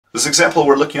This example,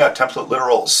 we're looking at template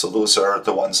literals. So those are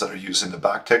the ones that are using the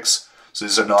backticks. So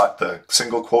these are not the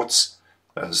single quotes,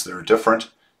 as they're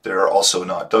different. They're also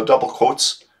not the double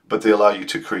quotes, but they allow you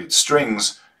to create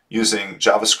strings using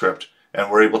JavaScript.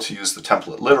 And we're able to use the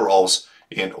template literals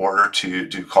in order to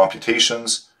do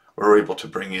computations. We're able to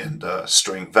bring in the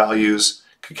string values,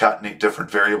 concatenate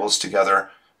different variables together,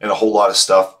 and a whole lot of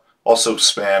stuff. Also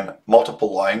span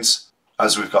multiple lines,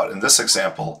 as we've got in this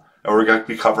example. And we're going to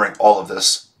be covering all of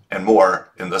this and more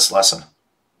in this lesson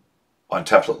on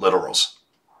template literals.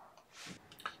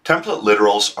 Template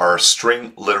literals are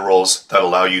string literals that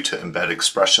allow you to embed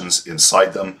expressions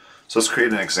inside them. So let's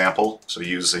create an example. So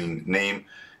using name,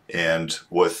 and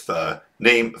with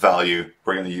name value,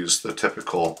 we're going to use the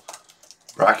typical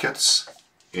brackets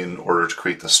in order to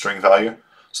create the string value.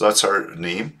 So that's our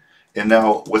name. And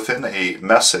now within a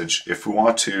message, if we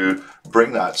want to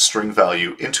bring that string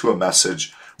value into a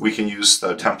message, we can use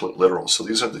the template literal. So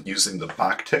these are using the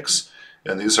backticks,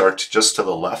 and these are just to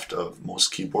the left of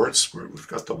most keyboards where we've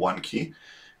got the one key.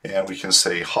 And we can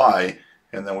say hi,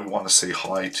 and then we want to say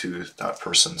hi to that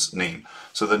person's name.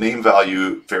 So the name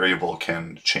value variable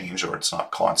can change, or it's not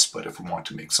const, but if we want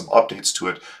to make some updates to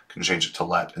it, we can change it to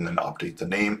let and then update the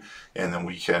name, and then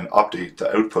we can update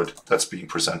the output that's being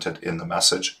presented in the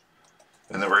message.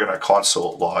 And then we're going to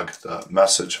console log the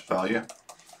message value,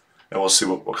 and we'll see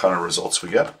what kind of results we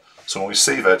get. So when we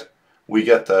save it, we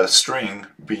get the string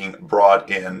being brought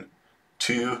in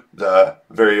to the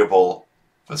variable,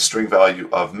 the string value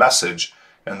of message,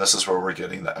 and this is where we're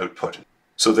getting the output.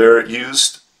 So they're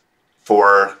used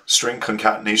for string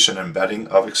concatenation embedding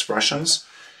of expressions,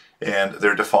 and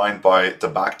they're defined by the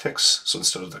backticks. So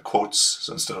instead of the quotes,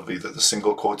 so instead of either the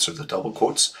single quotes or the double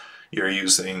quotes, you're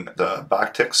using the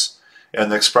backticks. And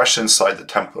the expression inside the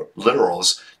template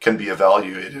literals can be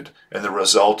evaluated, and the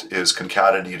result is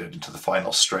concatenated into the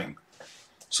final string.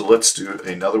 So let's do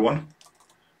another one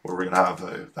where we're going to have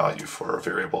a value for a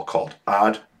variable called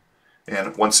add.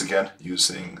 And once again,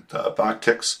 using the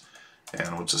backticks,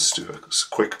 and we'll just do a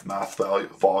quick math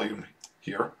volume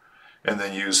here. And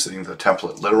then using the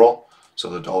template literal, so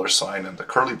the $sign and the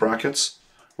curly brackets,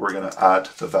 we're going to add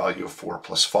the value of 4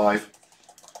 plus 5.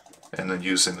 And then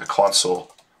using the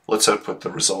console, let's output the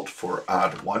result for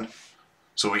add 1.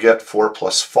 So we get 4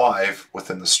 plus 5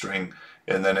 within the string,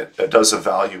 and then it does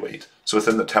evaluate. So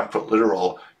within the template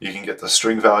literal, you can get the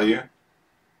string value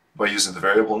by using the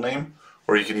variable name,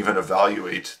 or you can even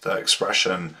evaluate the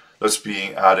expression that's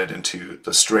being added into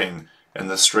the string, and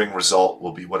the string result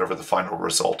will be whatever the final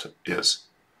result is.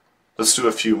 Let's do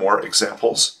a few more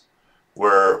examples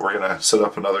where we're going to set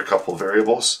up another couple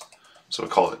variables. So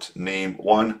we'll call it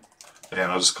name1,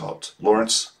 and I'll just call it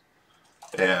Laurence.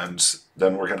 And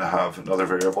then we're going to have another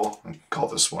variable and call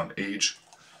this one age.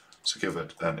 So give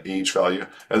it an age value.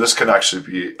 And this can actually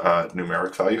be a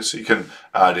numeric value. So you can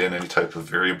add in any type of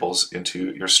variables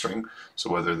into your string.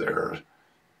 So whether they're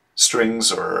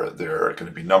strings or they're going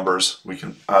to be numbers, we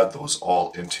can add those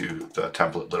all into the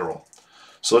template literal.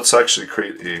 So let's actually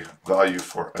create a value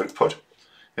for output.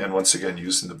 And once again,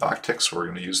 using the backticks, we're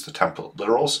going to use the template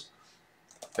literals.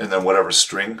 And then whatever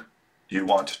string you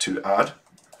want to add.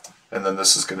 And then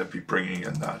this is going to be bringing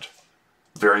in that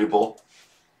variable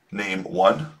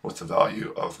name1 with the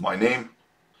value of my name.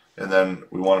 And then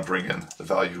we want to bring in the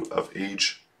value of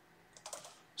age.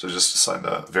 So just assign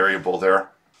the variable there.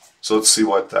 So let's see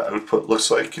what the output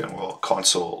looks like, and we'll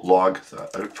console log the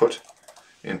output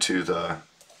into the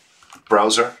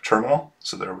browser terminal.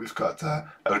 So there we've got the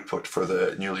output for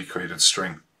the newly created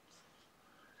string.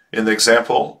 In the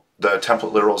example, the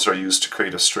template literals are used to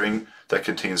create a string that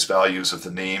contains values of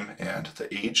the name and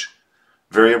the age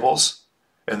variables,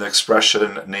 and the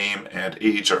expression name and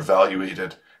age are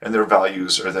evaluated, and their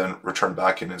values are then returned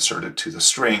back and inserted to the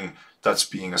string that's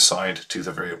being assigned to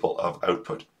the variable of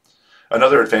output.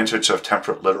 Another advantage of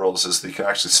template literals is they can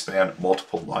actually span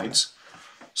multiple lines.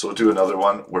 So we'll do another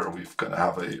one where we're going to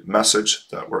have a message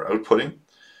that we're outputting,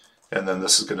 and then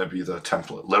this is going to be the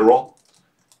template literal.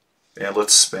 And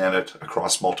let's span it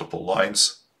across multiple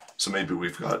lines. So maybe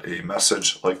we've got a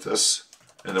message like this,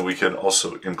 and then we can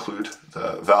also include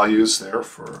the values there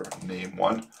for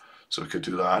name1. So we could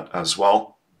do that as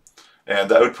well. And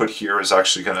the output here is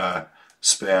actually going to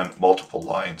span multiple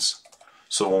lines.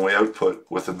 So when we output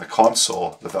within the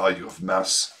console the value of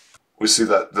mess, we see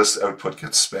that this output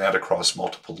gets spanned across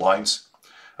multiple lines.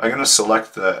 I'm going to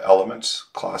select the element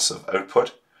class of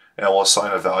output, and we'll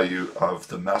assign a value of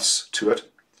the mess to it.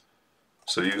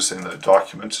 So using the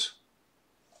document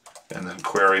and then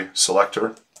query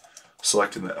selector,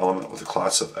 selecting the element with the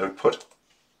class of output,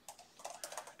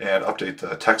 and update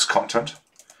the text content.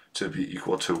 to be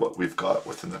equal to what we've got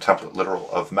within the template literal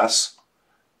of mess.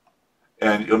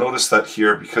 And you'll notice that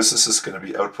here, because this is going to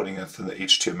be outputting it in the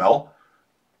HTML,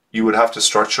 you would have to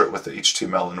structure it with the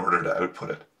HTML in order to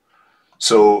output it.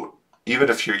 So even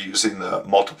if you're using the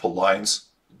multiple lines,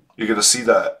 you're going to see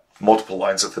that multiple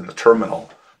lines within the terminal,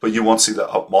 but you won't see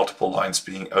the multiple lines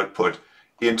being output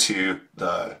into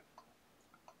the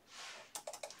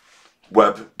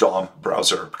web DOM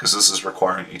browser, because this is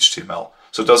requiring HTML.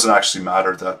 So it doesn't actually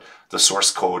matter that the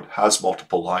source code has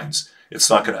multiple lines. It's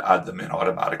not going to add them in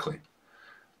automatically.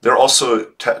 They're also,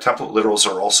 template literals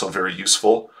are also very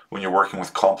useful when you're working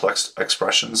with complex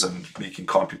expressions and making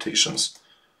computations.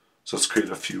 So let's create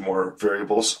a few more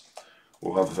variables.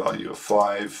 We'll have a value of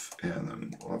 5, and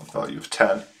then we'll have a value of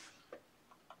 10.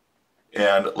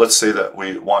 And let's say that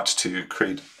we want to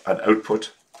create an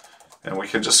output, and we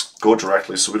can just go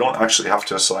directly, so we don't actually have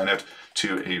to assign it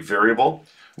to a variable.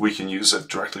 We can use it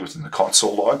directly within the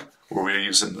console log, where we're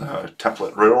using the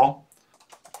template literal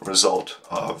result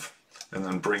of, and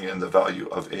then bring in the value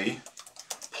of A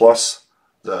plus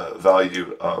the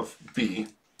value of B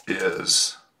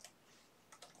is,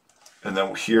 and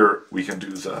then here we can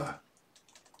do the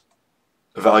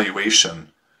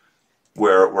evaluation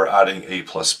where we're adding A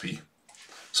plus B.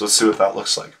 So let's see what that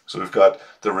looks like. So we've got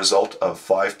the result of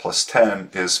 5 plus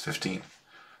 10 is 15.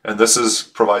 And this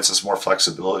provides us more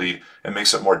flexibility and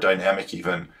makes it more dynamic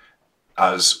even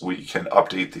as we can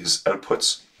update these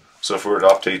outputs. So if we were to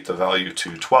update the value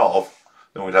to 12,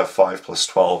 then we'd have 5 plus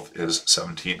 12 is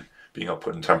 17 being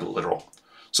output in template literal.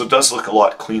 So it does look a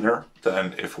lot cleaner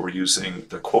than if we're using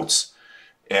the quotes,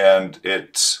 and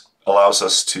it allows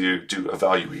us to do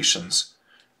evaluations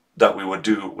that we would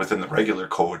do within the regular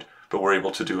code, but we're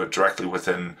able to do it directly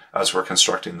within as we're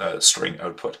constructing the string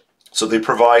output. So they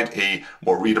provide a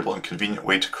more readable and convenient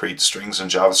way to create strings in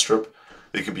JavaScript.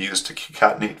 They can be used to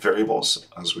concatenate variables,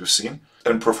 as we've seen,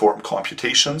 and perform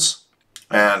computations.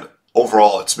 And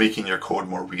overall, it's making your code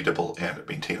more readable and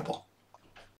maintainable.